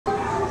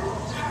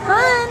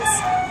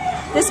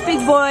This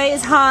big boy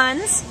is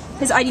Hans.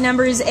 His ID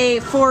number is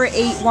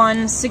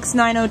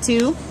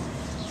A4816902.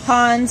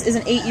 Hans is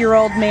an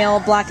 8-year-old male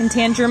black and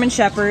tan German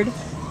Shepherd.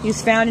 He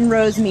was found in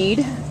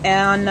Rosemead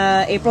on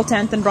April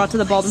 10th and brought to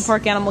the Baldwin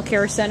Park Animal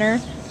Care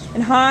Center.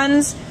 And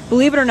Hans,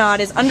 believe it or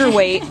not, is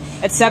underweight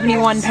at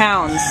 71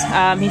 pounds.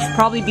 He should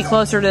probably be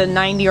closer to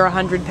 90 or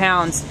 100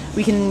 pounds.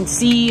 We can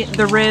see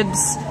the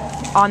ribs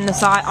on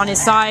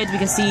his sides. We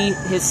can see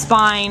his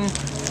spine.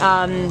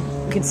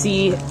 We can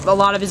see a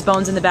lot of his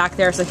bones in the back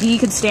there, so he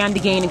could stand to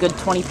gain a good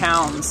 20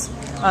 pounds.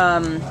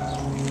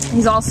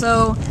 He's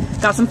also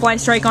got some fly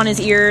strike on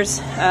his ears,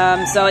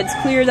 so it's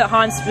clear that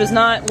Hans was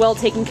not well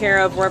taken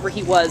care of wherever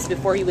he was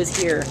before he was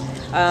here.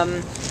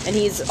 And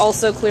he's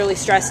also clearly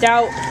stressed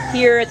out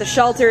here at the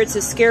shelter. It's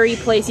a scary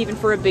place even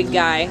for a big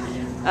guy.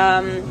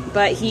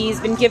 But he's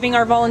been giving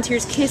our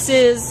volunteers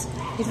kisses.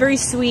 He's very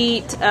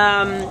sweet.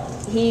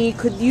 He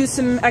could use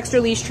some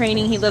extra leash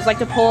training. He does like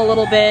to pull a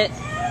little bit.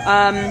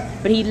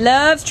 But he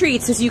loves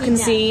treats, as you can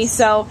see,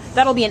 so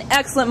that'll be an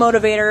excellent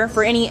motivator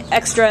for any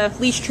extra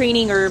leash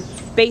training or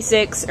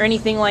basics or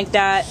anything like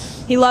that.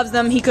 He loves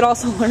them. He could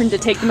also learn to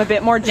take them a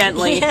bit more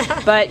gently.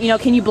 But, you know,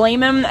 can you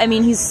blame him? I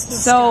mean, he's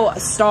so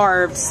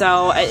starved,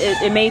 so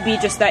it may be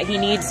just that he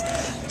needs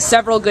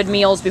several good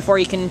meals before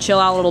he can chill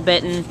out a little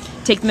bit and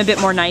take them a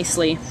bit more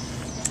nicely.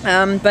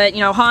 But,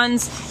 you know,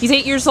 Hans, he's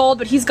 8 years old,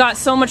 but he's got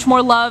so much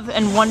more love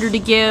and wonder to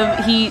give.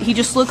 He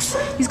just looks,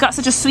 he's got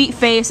such a sweet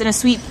face and a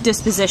sweet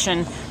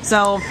disposition.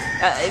 So,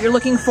 if you're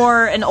looking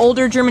for an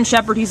older German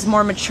Shepherd, he's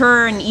more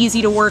mature and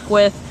easy to work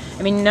with.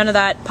 I mean, none of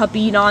that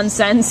puppy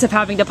nonsense of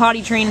having to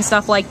potty train and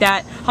stuff like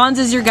that. Hans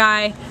is your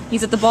guy.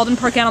 He's at the Baldwin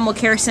Park Animal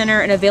Care Center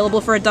and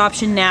available for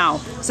adoption now.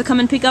 So come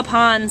and pick up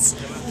Hans.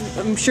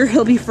 I'm sure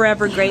he'll be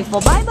forever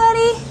grateful. Bye,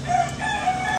 buddy!